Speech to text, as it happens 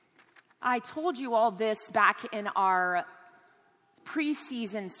I told you all this back in our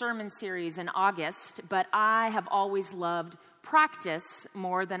preseason sermon series in August, but I have always loved practice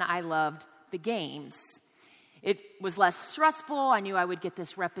more than I loved the games. It was less stressful. I knew I would get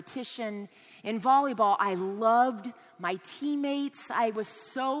this repetition. In volleyball, I loved my teammates. I was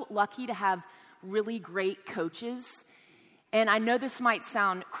so lucky to have really great coaches. And I know this might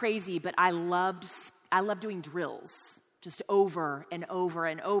sound crazy, but I loved doing drills. Just over and over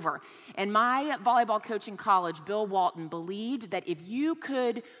and over. And my volleyball coach in college, Bill Walton, believed that if you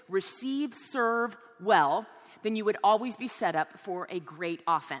could serve well, then you would always be set up for a great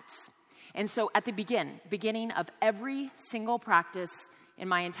offense. And so at the beginning of every single practice in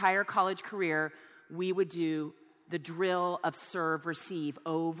my entire college career, we would do the drill of serve, receive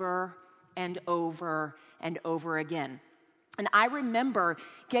over and over and over again. And I remember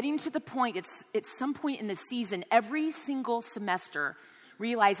getting to the point, at some point in the season, every single semester,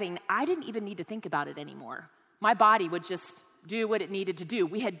 realizing I didn't even need to think about it anymore. My body would just do what it needed to do.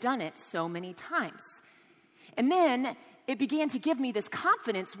 We had done it so many times. And then it began to give me this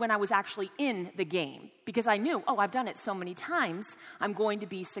confidence when I was actually in the game, because I knew, I've done it so many times, I'm going to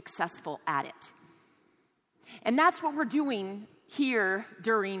be successful at it. And that's what we're doing here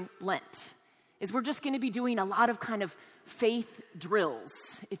during Lent, is we're just going to be doing a lot of kind of faith drills,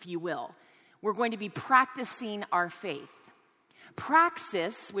 if you will. We're going to be practicing our faith.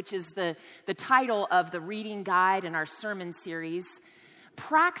 Praxis, which is the title of the reading guide in our sermon series,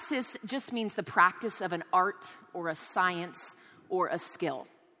 praxis just means the practice of an art or a science or a skill.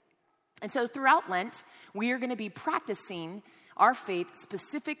 And so throughout Lent, we are going to be practicing our faith,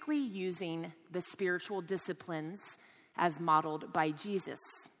 specifically using the spiritual disciplines as modeled by Jesus.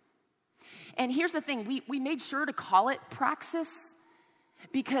 And here's the thing, we made sure to call it praxis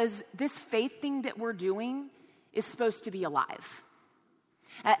because this faith thing that we're doing is supposed to be alive.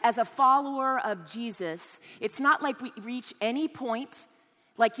 As a follower of Jesus, it's not like we reach any point,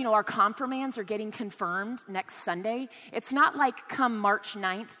 like, our confirmands are getting confirmed next Sunday. It's not like come March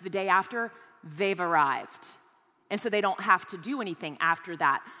 9th, the day after, they've arrived. And so they don't have to do anything after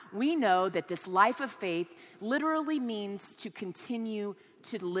that. We know that this life of faith literally means to continue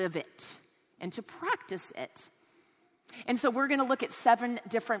to live it and to practice it. And so we're going to look at 7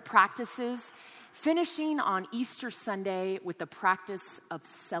 different practices, finishing on Easter Sunday with the practice of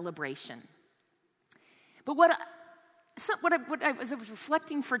celebration. But what I was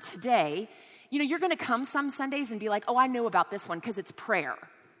reflecting for today, you're going to come some Sundays and be like, I know about this one because it's prayer,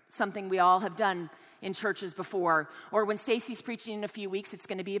 something we all have done in churches before. Or when Stacy's preaching in a few weeks, it's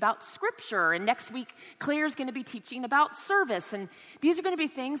going to be about scripture. And next week, Claire's going to be teaching about service. And these are going to be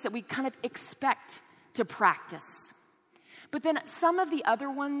things that we kind of expect to practice. But then some of the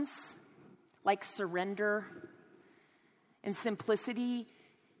other ones, like surrender and simplicity,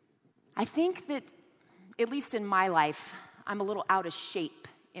 I think that, at least in my life, I'm a little out of shape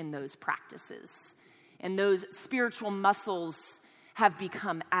in those practices. And those spiritual muscles have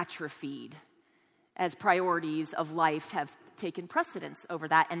become atrophied as priorities of life have taken precedence over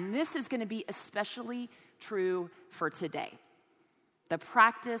that. And this is going to be especially true for today. The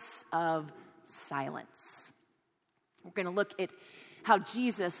practice of silence. We're going to look at how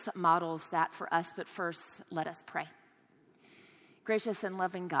Jesus models that for us, but first, let us pray. Gracious and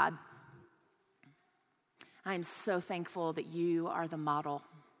loving God, I am so thankful that you are the model,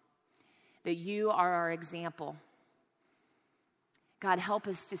 that you are our example. God, help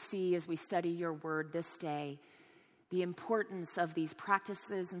us to see as we study your word this day the importance of these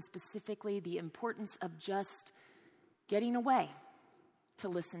practices and specifically the importance of just getting away to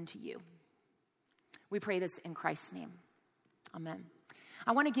listen to you. We pray this in Christ's name. Amen.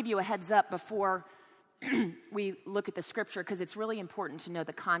 I want to give you a heads up before we look at the scripture because it's really important to know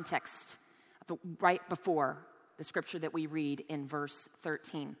the context of right before the scripture that we read in verse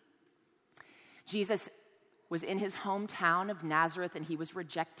 13. Jesus was in his hometown of Nazareth, and he was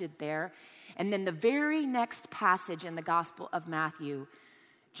rejected there. And then the very next passage in the Gospel of Matthew,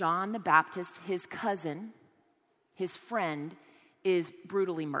 John the Baptist, his cousin, his friend, is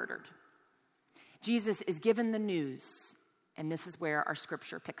brutally murdered. Jesus is given the news, and this is where our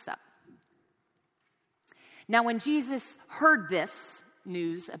scripture picks up. Now, when Jesus heard this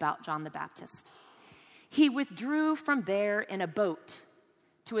news about John the Baptist, he withdrew from there in a boat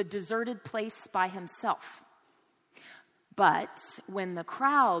to a deserted place by himself. But when the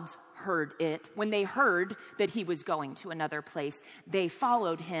crowds heard it, when they heard that he was going to another place, they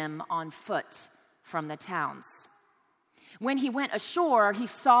followed him on foot from the towns. When he went ashore, he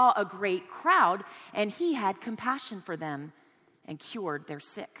saw a great crowd, and he had compassion for them and cured their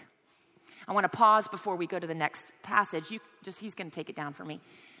sick. I want to pause before we go to the next passage. He's going to take it down for me.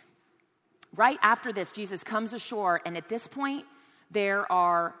 Right after this, Jesus comes ashore, and at this point, there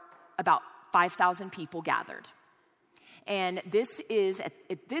are about 5,000 people gathered. And this is, at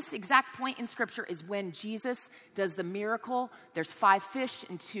this exact point in Scripture, is when Jesus does the miracle. There's 5 fish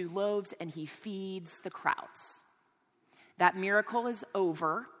and 2 loaves, and he feeds the crowds. That miracle is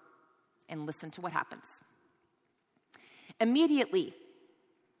over, and listen to what happens. Immediately,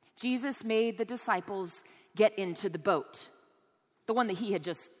 Jesus made the disciples get into the boat, the one that he had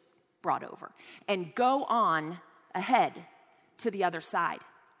just brought over, and go on ahead to the other side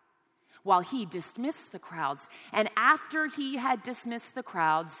while he dismissed the crowds. And after he had dismissed the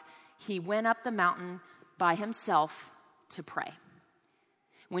crowds, he went up the mountain by himself to pray.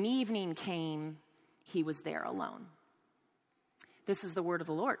 When evening came, he was there alone. This is the word of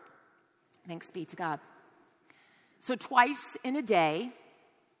the Lord. Thanks be to God. So twice in a day,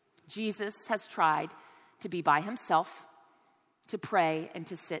 Jesus has tried to be by himself, to pray, and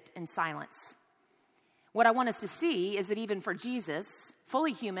to sit in silence. What I want us to see is that even for Jesus,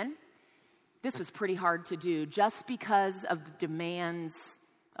 fully human, this was pretty hard to do just because of the demands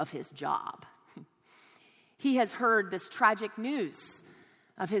of his job. He has heard this tragic news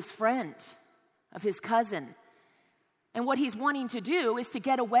of his friend, of his cousin. And what he's wanting to do is to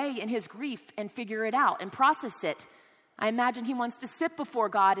get away in his grief and figure it out and process it. I imagine he wants to sit before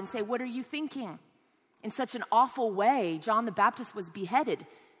God and say, "What are you thinking?" In such an awful way, John the Baptist was beheaded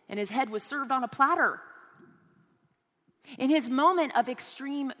and his head was served on a platter. In his moment of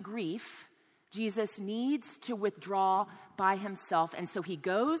extreme grief, Jesus needs to withdraw by himself. And so he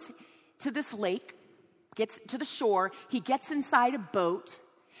goes to this lake, gets to the shore, he gets inside a boat,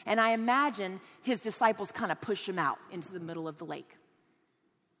 and I imagine his disciples kind of push him out into the middle of the lake.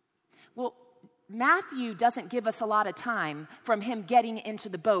 Well, Matthew doesn't give us a lot of time from him getting into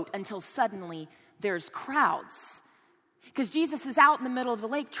the boat until suddenly there's crowds. Because Jesus is out in the middle of the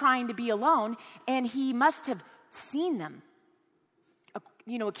lake trying to be alone, and he must have seen them,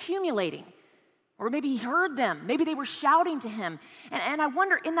 accumulating. Or maybe he heard them. Maybe they were shouting to him. And I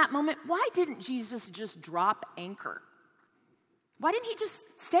wonder in that moment, why didn't Jesus just drop anchor? Why didn't he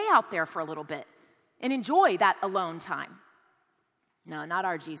just stay out there for a little bit and enjoy that alone time? No, not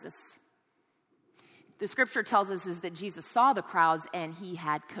our Jesus. The scripture tells us is that Jesus saw the crowds and he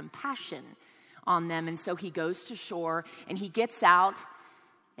had compassion on them. And so he goes to shore and he gets out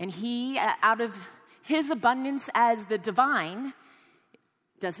and he, out of his abundance as the divine,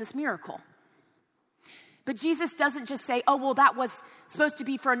 does this miracle. But Jesus doesn't just say, "Oh, well, that was supposed to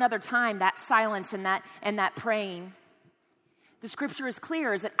be for another time," that silence and that praying. The scripture is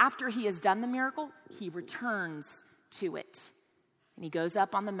clear is that after he has done the miracle, he returns to it. And he goes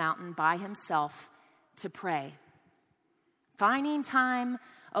up on the mountain by himself to pray. Finding time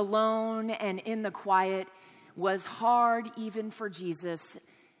alone and in the quiet was hard even for Jesus,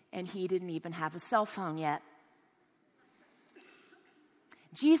 and he didn't even have a cell phone yet.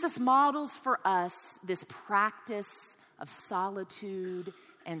 Jesus models for us this practice of solitude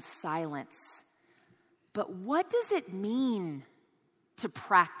and silence. But what does it mean to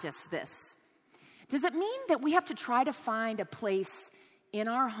practice this? Does it mean that we have to try to find a place in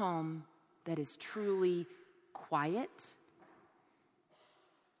our home that is truly quiet?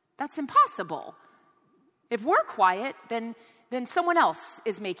 That's impossible. If we're quiet, then someone else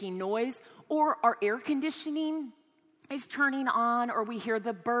is making noise, or our air conditioning is turning on, or we hear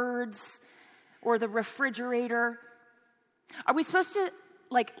the birds or the refrigerator. Are we supposed to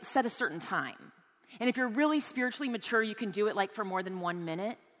set a certain time? And if you're really spiritually mature, you can do it for more than 1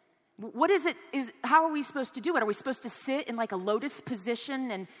 minute. What is it? How are we supposed to do it? Are we supposed to sit in a lotus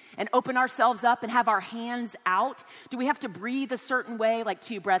position and open ourselves up and have our hands out? Do we have to breathe a certain way,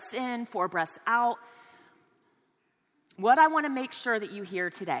 2 breaths in, 4 breaths out? What I want to make sure that you hear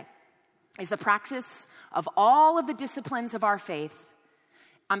today is the practice of all of the disciplines of our faith.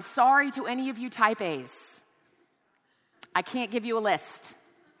 I'm sorry to any of you type A's. I can't give you a list.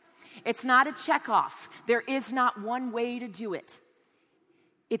 It's not a checkoff. There is not one way to do it.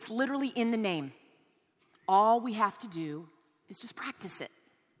 It's literally in the name. All we have to do is just practice it,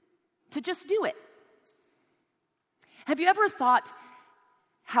 to just do it. Have you ever thought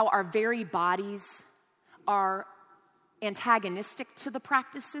how our very bodies are antagonistic to the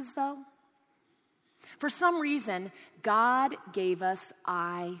practices, though? For some reason, God gave us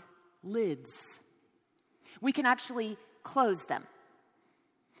eyelids. We can actually close them.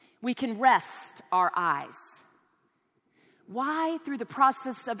 We can rest our eyes. Why, through the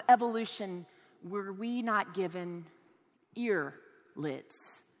process of evolution, were we not given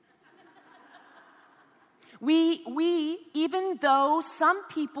earlids? We, even though some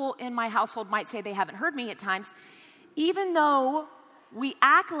people in my household might say they haven't heard me at times, even though we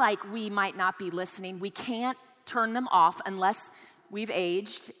act like we might not be listening. We can't turn them off unless we've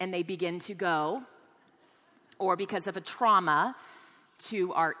aged and they begin to go, or because of a trauma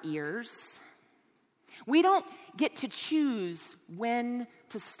to our ears. We don't get to choose when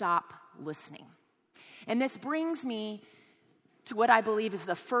to stop listening. And this brings me to what I believe is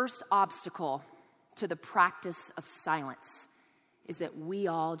the first obstacle to the practice of silence, is that we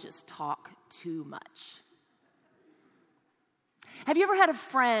all just talk too much. Have you ever had a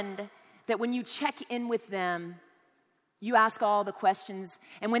friend that when you check in with them, you ask all the questions,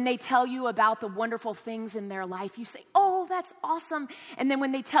 and when they tell you about the wonderful things in their life, you say, oh, that's awesome. And then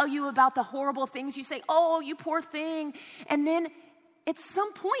when they tell you about the horrible things, you say, oh, you poor thing. And then at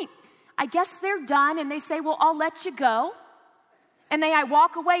some point, I guess they're done, and they say, well, I'll let you go. And I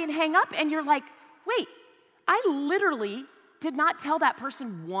walk away and hang up, and you're like, wait, I literally did not tell that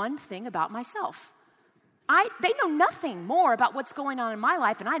person one thing about myself. They know nothing more about what's going on in my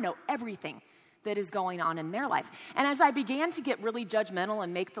life, and I know everything that is going on in their life. And as I began to get really judgmental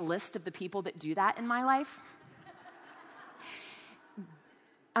and make the list of the people that do that in my life,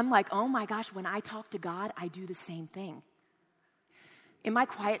 I'm like, oh my gosh, when I talk to God, I do the same thing. In my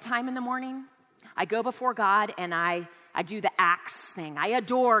quiet time in the morning, I go before God and I do the acts thing. I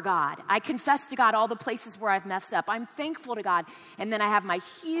adore God. I confess to God all the places where I've messed up. I'm thankful to God. And then I have my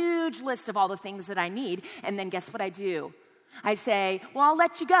huge list of all the things that I need. And then guess what I do? I say, well, I'll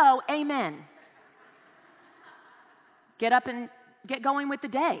let you go. Amen. Get up and get going with the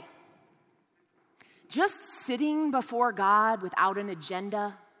day. Just sitting before God without an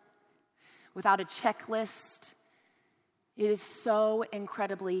agenda, without a checklist, it is so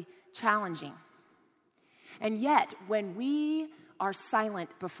incredibly challenging. And yet, when we are silent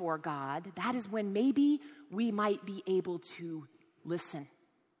before God, that is when maybe we might be able to listen.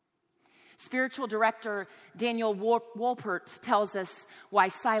 Spiritual director Daniel Wolpert tells us why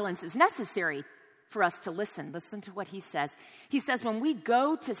silence is necessary for us to listen. Listen to what he says. He says, when we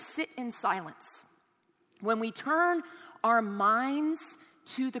go to sit in silence, when we turn our minds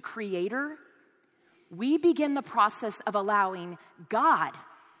to the Creator, we begin the process of allowing God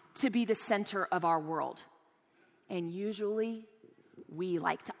to be the center of our world. And usually, we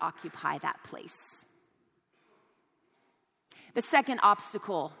like to occupy that place. The second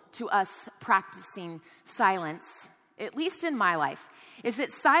obstacle to us practicing silence, at least in my life, is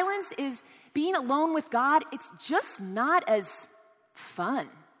that silence is being alone with God. It's just not as fun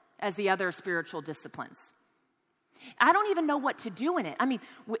as the other spiritual disciplines. I don't even know what to do in it. I mean,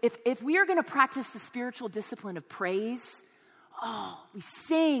 if we are going to practice the spiritual discipline of praise, we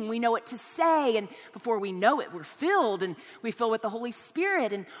sing, we know what to say, and before we know it, we're filled, and we fill with the Holy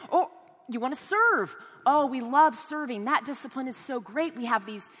Spirit, and you want to serve. We love serving. That discipline is so great. We have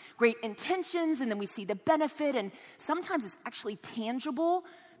these great intentions, and then we see the benefit, and sometimes it's actually tangible,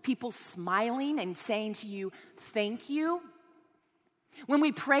 people smiling and saying to you, thank you. When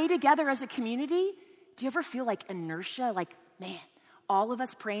we pray together as a community, do you ever feel like inertia? Like, man, all of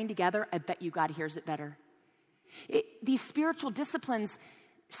us praying together, I bet you God hears it better. These spiritual disciplines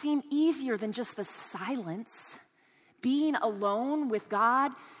seem easier than just the silence. Being alone with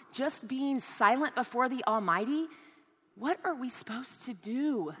God, just being silent before the Almighty. What are we supposed to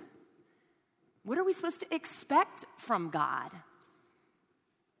do? What are we supposed to expect from God?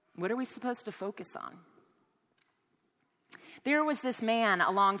 What are we supposed to focus on? There was this man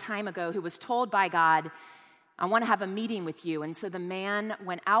a long time ago who was told by God, I want to have a meeting with you. And so the man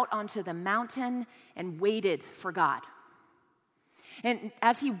went out onto the mountain and waited for God. And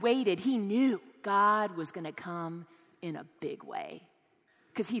as he waited, he knew God was going to come in a big way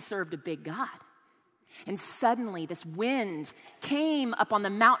because he served a big God. And suddenly this wind came up on the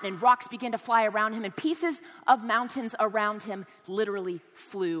mountain and rocks began to fly around him and pieces of mountains around him literally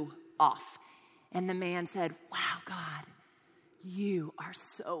flew off. And the man said, wow, God, you are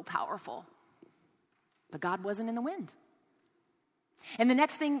so powerful. But God wasn't in the wind. And the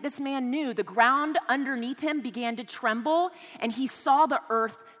next thing this man knew, the ground underneath him began to tremble, and he saw the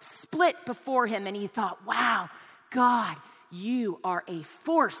earth split before him, and he thought, wow, God, you are a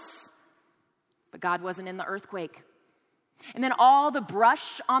force. But God wasn't in the earthquake. And then all the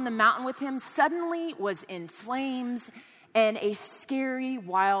brush on the mountain with him suddenly was in flames, and a scary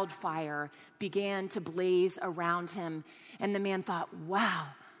wildfire began to blaze around him. And the man thought, wow,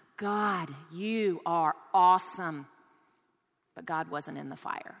 God, you are awesome. But God wasn't in the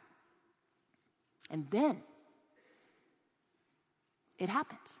fire. And then it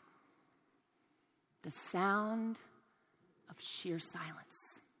happened. The sound of sheer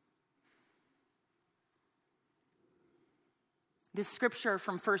silence. This scripture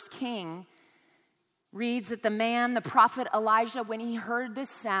from 1 King reads that the prophet Elijah, when he heard this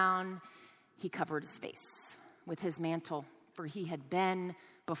sound, he covered his face with his mantle, for he had been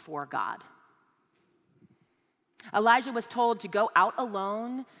before God. Elijah was told to go out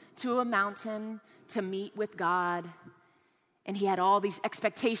alone to a mountain to meet with God, and he had all these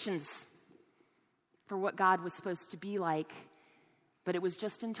expectations for what God was supposed to be like, but it was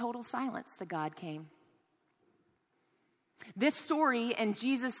just in total silence that God came. This story and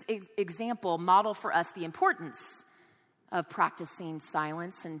Jesus' example model for us the importance of practicing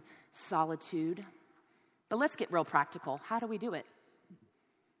silence and solitude. But let's get real practical. How do we do it?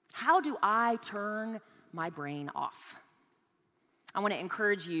 How do I turn my brain off? I want to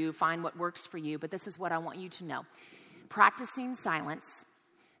encourage you, find what works for you, but this is what I want you to know. Practicing silence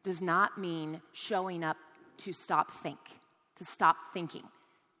does not mean showing up to stop thinking,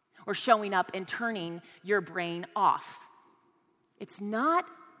 or showing up and turning your brain off. It's not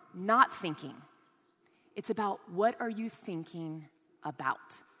thinking. It's about what are you thinking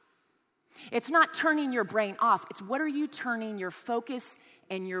about. It's not turning your brain off. It's what are you turning your focus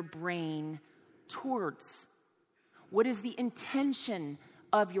and your brain towards? What is the intention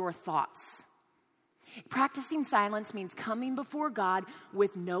of your thoughts? Practicing silence means coming before God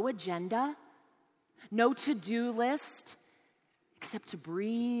with no agenda, no to-do list, except to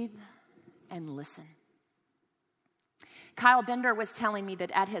breathe and listen. Kyle Bender was telling me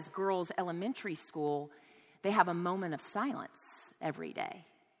that at his girls' elementary school, they have a moment of silence every day.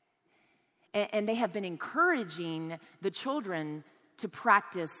 And they have been encouraging the children to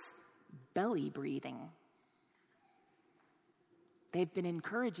practice belly breathing. They've been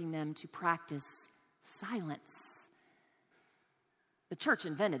encouraging them to practice silence. The church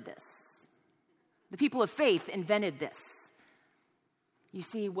invented this. The people of faith invented this. You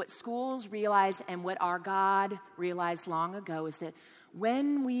see, what schools realize and what our God realized long ago is that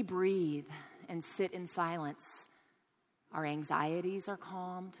when we breathe and sit in silence, our anxieties are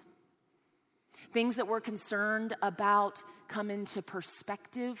calmed. Things that we're concerned about come into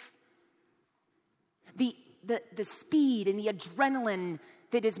perspective. The speed and the adrenaline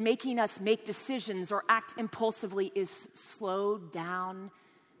that is making us make decisions or act impulsively is slowed down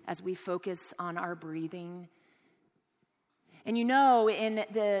as we focus on our breathing. And you know, in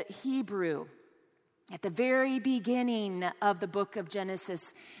the Hebrew, at the very beginning of the book of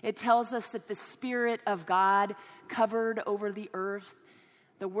Genesis, it tells us that the Spirit of God covered over the earth.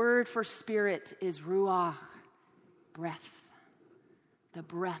 The word for spirit is ruach, breath, the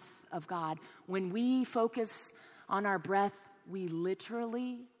breath of God. When we focus on our breath, we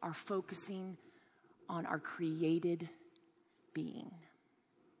literally are focusing on our created being.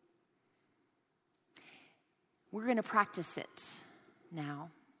 We're going to practice it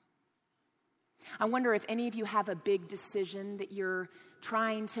now. I wonder if any of you have a big decision that you're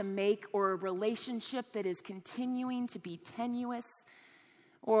trying to make, or a relationship that is continuing to be tenuous,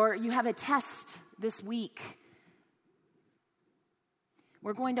 or you have a test this week.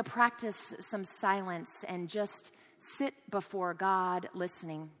 We're going to practice some silence and just sit before God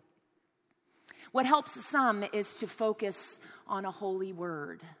listening. What helps some is to focus on a holy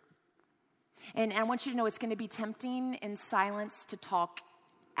word. And I want you to know it's going to be tempting in silence to talk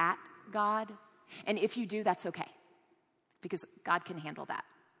at God. And if you do, that's okay, because God can handle that.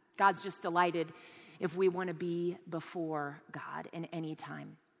 God's just delighted if we want to be before God in any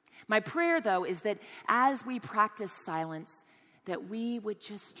time. My prayer, though, is that as we practice silence, that we would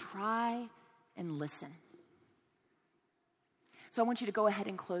just try and listen. So I want you to go ahead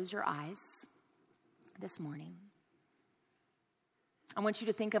and close your eyes this morning. I want you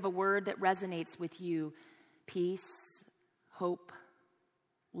to think of a word that resonates with you: peace, hope,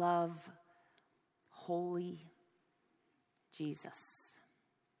 love, holy, Jesus.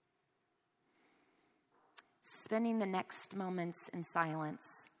 Spending the next moments in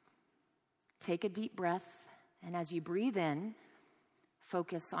silence, take a deep breath, and as you breathe in,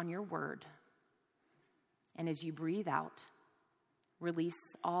 focus on your word. And as you breathe out,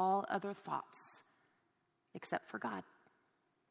 release all other thoughts except for God.